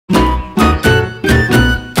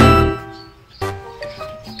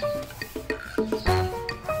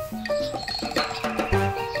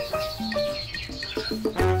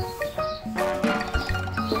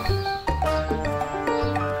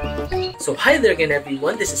hi there again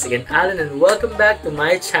everyone, this is again Allan and welcome back to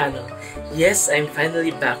my channel. Yes, I'm finally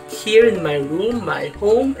back here in my room, my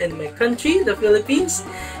home, and my country, the Philippines,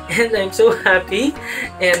 and I'm so happy.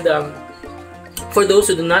 And for those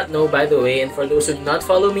who do not know, by the way, and for those who do not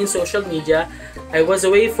follow me in social media, I was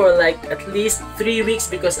away for like at least 3 weeks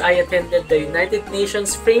because I attended the United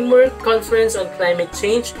Nations Framework Conference on Climate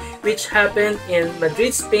Change, which happened in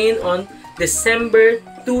Madrid, Spain on December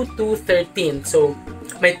 2013. So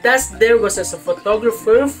my task there was as a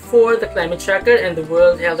photographer for the Climate Tracker and the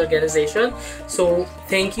World Health Organization. So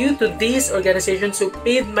thank you to these organizations who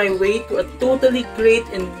paved my way to a totally great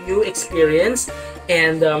and new experience.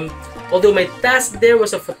 And although my task there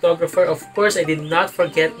was a photographer, of course I did not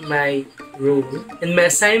forget my role and my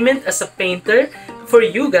assignment as a painter for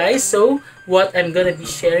you guys. So what I'm gonna be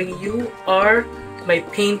sharing you are my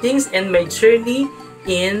paintings and my journey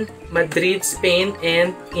in Madrid, Spain,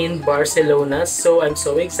 and in Barcelona. So I'm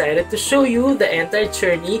so excited to show you the entire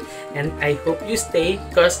journey, and I hope you stay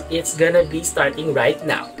because it's gonna be starting right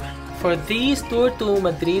now. For this tour to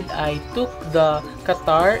Madrid, I took the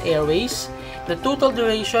Qatar Airways. The total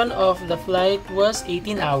duration of the flight was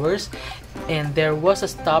 18 hours, and there was a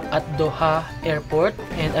stop at Doha Airport,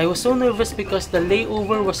 and I was so nervous because the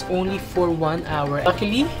layover was only for 1 hour.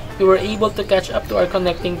 Luckily, we were able to catch up to our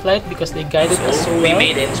connecting flight because they guided us so well. We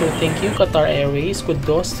made it. So thank you Qatar Airways,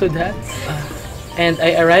 kudos to that. And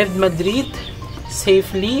I arrived Madrid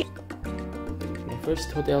safely. My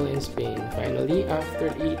first hotel in Spain, finally,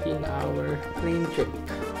 after 18-hour plane trip.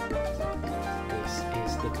 This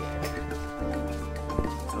is the bed.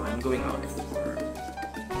 So I'm going out for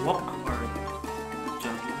a walk or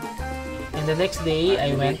jogging. And the next day,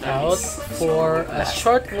 I went out for a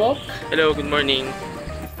short walk. Hello, good morning.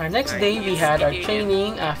 Our next day, we had our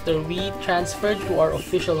training after we transferred to our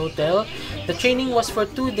official hotel. The training was for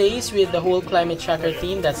 2 days with the whole Climate Tracker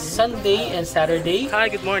team. That's Sunday and Saturday. Hi,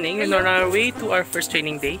 good morning. We're on our way to our first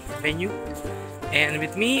training day venue. And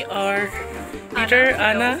with me are Peter,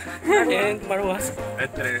 Anna, and Marwa.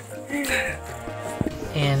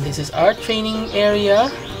 And this is our training area.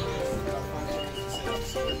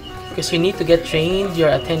 Because you need to get trained, you're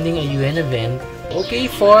attending a UN event. Okay,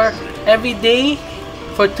 for every day,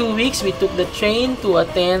 for 2 weeks, we took the train to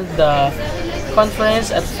attend the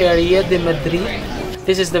conference at Feria de Madrid.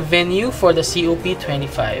 This is the venue for the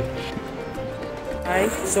COP25.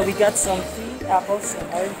 Hi, so we got some free apples and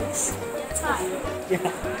oranges.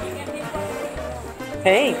 Yeah.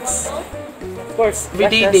 Thanks. Of course.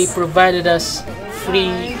 Every day they provided us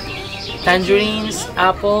free tangerines,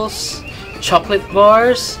 apples, chocolate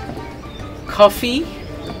bars, coffee.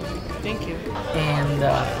 Thank you. And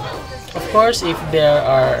of course, if there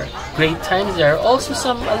are great times, there are also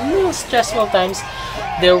some a little stressful times.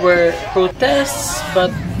 There were protests,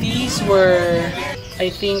 but these were, I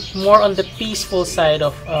think, more on the peaceful side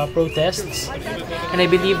of protests. And I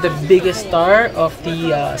believe the biggest star of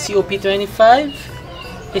the COP25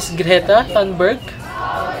 is Greta Thunberg.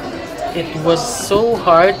 It was so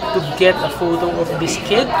hard to get a photo of this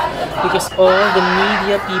kid because all the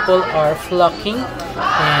media people are flocking,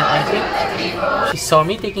 and I think she saw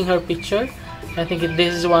me taking her picture. I think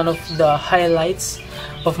this is one of the highlights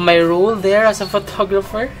of my role there as a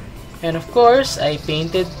photographer. And of course, I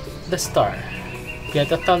painted the star,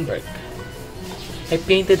 Greta Thunberg. I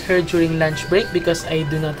painted her during lunch break because I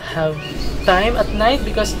do not have time at night,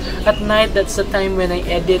 because at night that's the time when I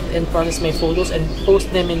edit and process my photos and post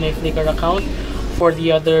them in my Flickr account for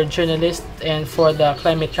the other journalists and for the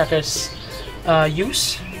Climate Trackers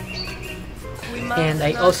use. And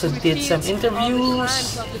I also did some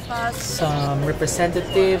interviews, some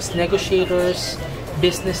representatives, negotiators,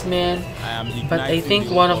 businessmen. But I think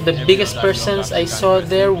one of the biggest persons I saw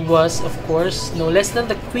there was, of course, no less than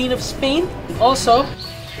the Queen of Spain. Also,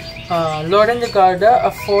 Lauren Legarda,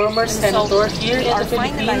 a former senator here in the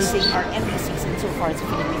Philippines. Our ending season so far as the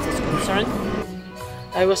Philippines is concerned.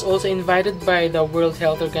 I was also invited by the World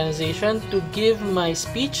Health Organization to give my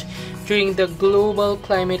speech during the Global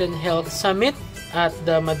Climate and Health Summit at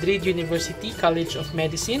the Madrid University College of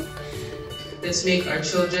Medicine. Let's make our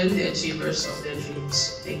children the achievers of their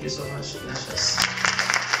dreams. Thank you so much, Gracias.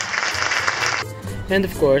 And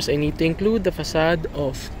of course, I need to include the facade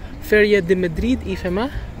of Feria de Madrid,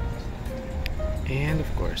 IFEMA. And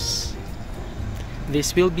of course,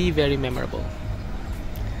 this will be very memorable.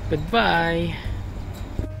 Goodbye!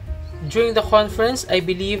 During the conference, I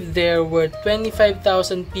believe there were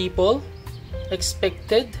 25,000 people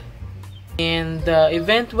expected. And the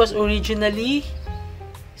event was originally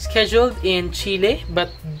scheduled in Chile, but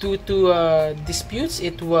due to disputes,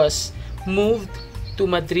 it was moved to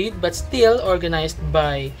Madrid, but still organized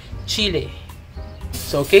by Chile.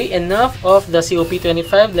 So okay, enough of the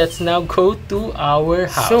COP25. Let's now go to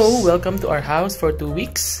our house. So welcome to our house for 2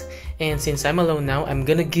 weeks. And since I'm alone now, I'm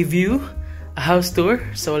gonna give you a house tour.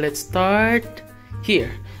 So let's start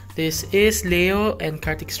here. This is Leo and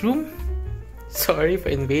Kartik's room. Sorry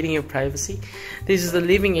for invading your privacy. This is the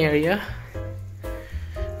living area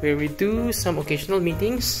where we do some occasional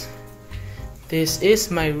meetings. This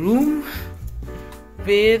is my room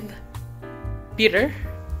with Peter.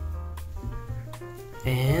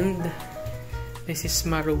 And this is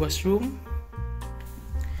Marua's room.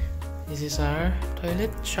 This is our toilet,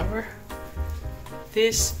 shower.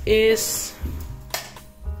 This is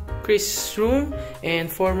Chris' room and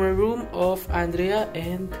former room of Andrea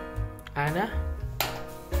and Anna.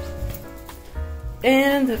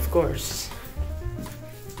 And of course,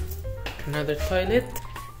 another toilet.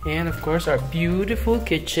 And of course, our beautiful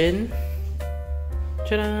kitchen.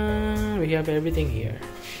 Ta-da! We have everything here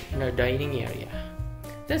in our dining area.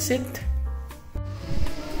 That's it.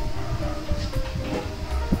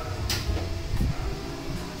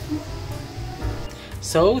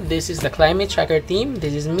 So this is the climate tracker team.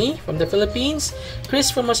 This is me from the Philippines, Chris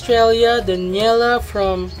from Australia, Daniela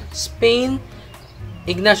from Spain,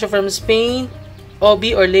 Ignacio from Spain,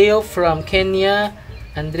 Obi or Leo from Kenya,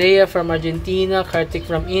 Andrea from Argentina, Kartik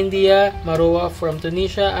from India, Marua from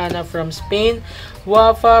Tunisia, Anna from Spain,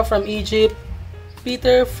 Wafa from Egypt,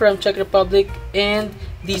 Peter from Czech Republic, and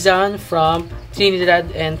Dizan from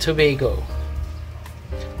Trinidad and Tobago.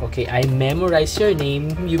 Okay, I memorized your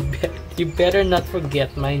name. You better not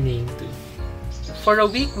forget my name too. For a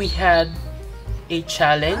week, we had a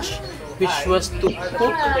challenge, which was to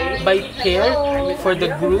cook by pair for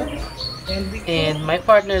the group. And my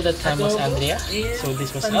partner at that time was Andrea. So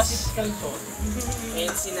this was us.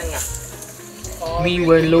 We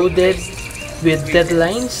were loaded with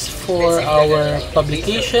deadlines for our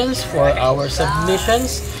publications, for our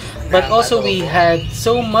submissions, but also we had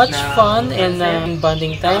so much fun and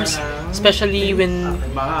bonding times, especially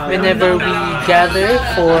whenever we gather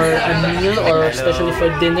for a meal or especially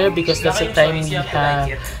for dinner, because that's the time we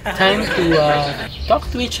have time to talk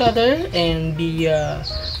to each other and be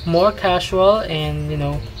more casual, and you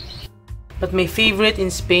know. But my favorite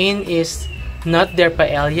in Spain is not their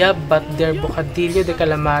paella but their bocadillo de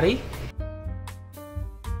calamari.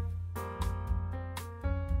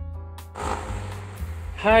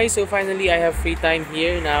 Hi, so finally I have free time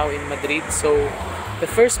here now in Madrid. So the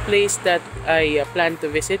first place that I plan to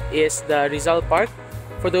visit is the Rizal Park.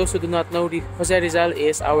 For those who do not know, Jose Rizal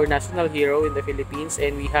is our national hero in the Philippines,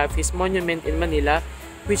 and we have his monument in Manila,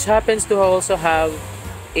 which happens to also have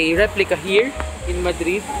a replica here in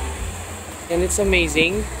Madrid, and it's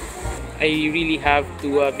amazing. I really have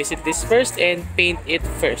to visit this first and paint it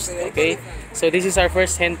first. Okay, so this is our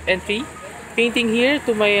first entry, painting here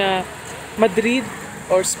to my Madrid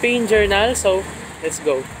or Spain journal. So let's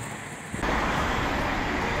go.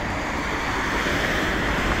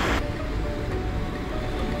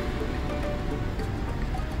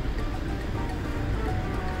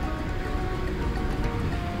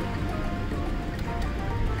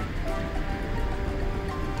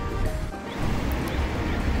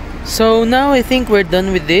 So now I think we're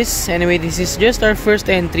done with this. Anyway, this is just our first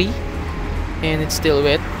entry and it's still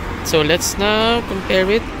wet. So let's now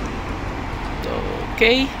compare it.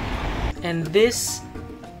 Okay, and this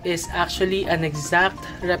is actually an exact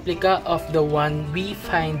replica of the one we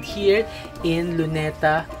find here in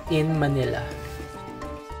Luneta in Manila.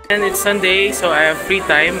 And it's Sunday, so I have free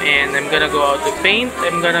time and I'm gonna go out to paint.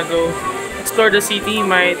 I'm gonna go explore the city,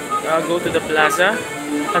 might go to the Plaza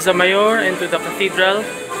Mayor and to the cathedral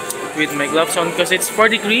with my gloves on because it's 4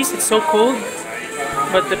 degrees, it's so cold,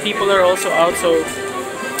 but the people are also out, so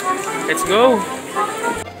let's go.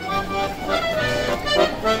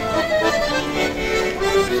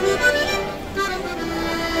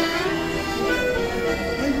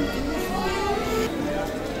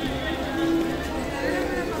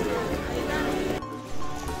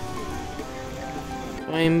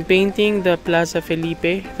 I'm painting the Plaza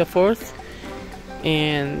Felipe the 4th,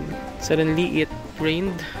 and suddenly it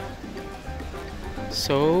rained,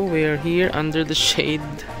 so we're here under the shade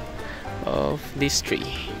of this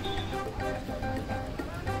tree.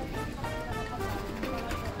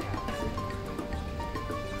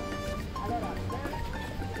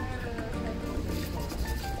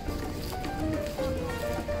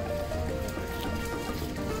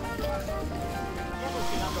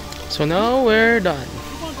 So now we're done.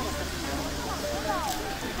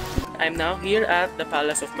 I'm now here at the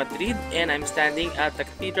Palace of Madrid, and I'm standing at the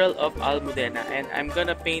Cathedral of Almudena, and I'm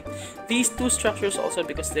gonna paint these two structures also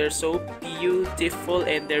because they're so beautiful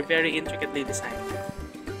and they're very intricately designed.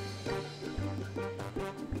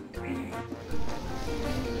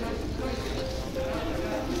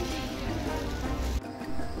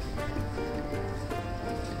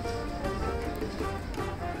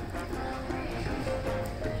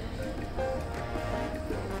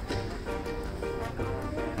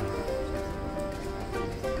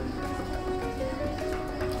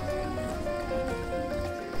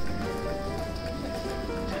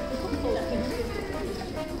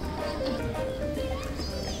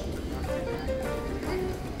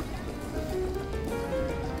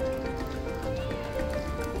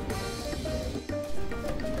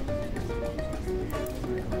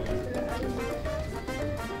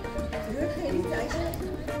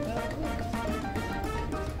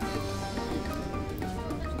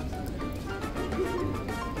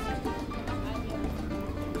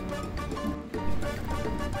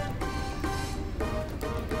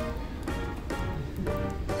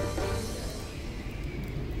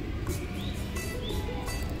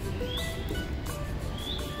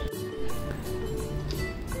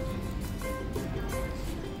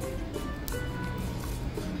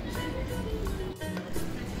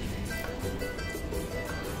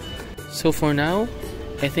 So for now,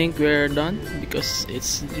 I think we're done because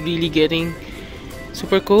it's really getting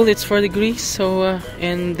super cold. It's 4 degrees. So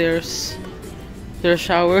and there are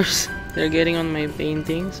showers. They're getting on my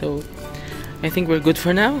painting. So I think we're good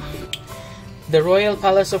for now. The Royal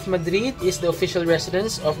Palace of Madrid is the official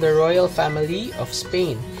residence of the royal family of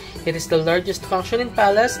Spain. It is the largest functioning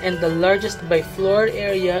palace and the largest by floor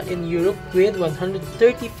area in Europe with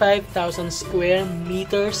 135,000 square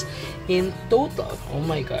meters in total. Oh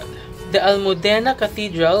my god. The Almudena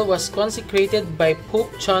Cathedral was consecrated by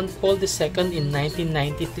Pope John Paul II in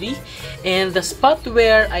 1993, and the spot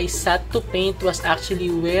where I sat to paint was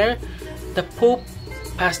actually where the Pope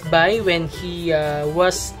passed by when he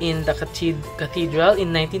was in the cathedral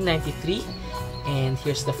in 1993. And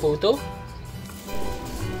here's the photo.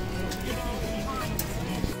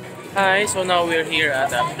 Hi, so now we're here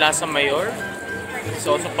at Plaza Mayor. It's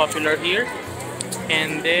also popular here.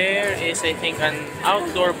 And there is, I think, an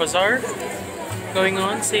outdoor bazaar going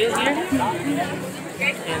on, sale here.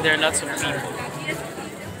 And there are lots of people.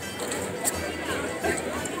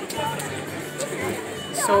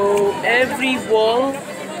 So every wall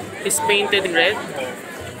is painted red,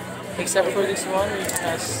 except for this one, which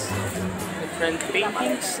has different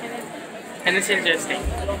paintings. And it's interesting.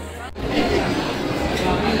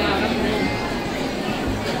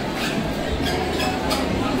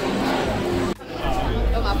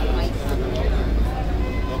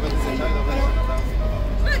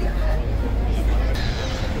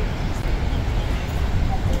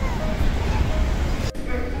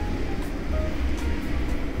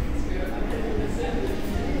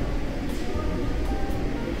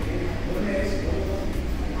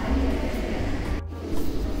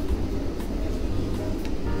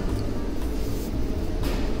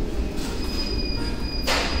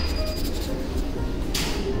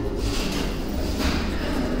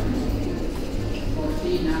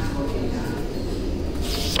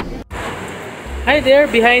 Hi there,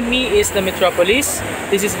 behind me is the Metropolis.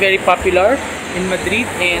 This is very popular in Madrid,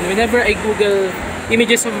 and whenever I Google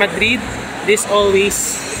images of Madrid, this always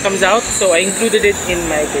comes out, so I included it in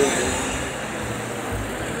my painting.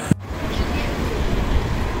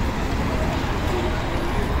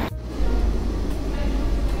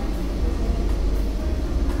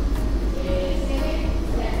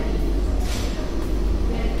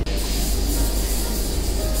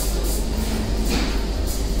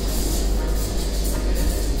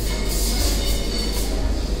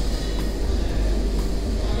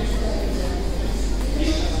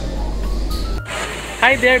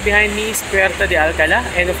 Hi there, behind me is Puerta de Alcalá,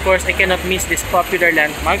 and of course I cannot miss this popular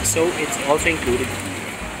landmark, so it's also included.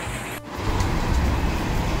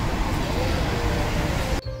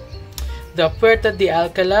 The Puerta de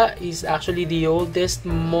Alcalá is actually the oldest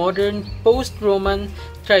modern post-Roman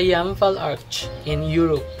triumphal arch in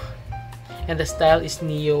Europe, and the style is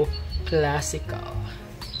neo-classical.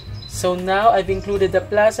 So now I've included the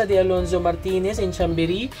Plaza de Alonso Martinez in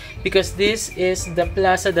Chamberí because this is the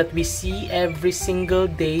plaza that we see every single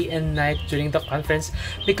day and night during the conference,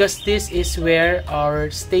 because this is where our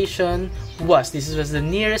station was. This was the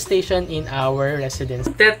nearest station in our residence.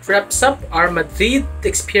 That wraps up our Madrid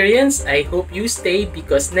experience. I hope you stay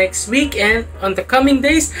because next week and on the coming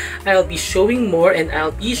days, I'll be showing more, and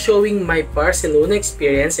I'll be showing my Barcelona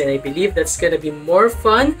experience, and I believe that's gonna be more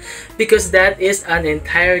fun because that is an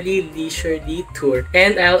entirely leisurely tour.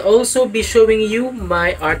 And I'll also be showing you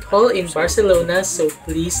my art hall in Barcelona, so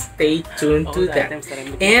please stay tuned to that.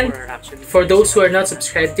 And for those who are not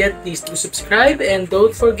subscribed yet, please do subscribe, and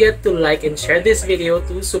don't forget to like and share this video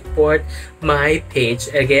to support my page.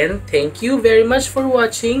 Again, thank you very much for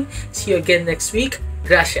watching. See you again next week.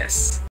 Gracias.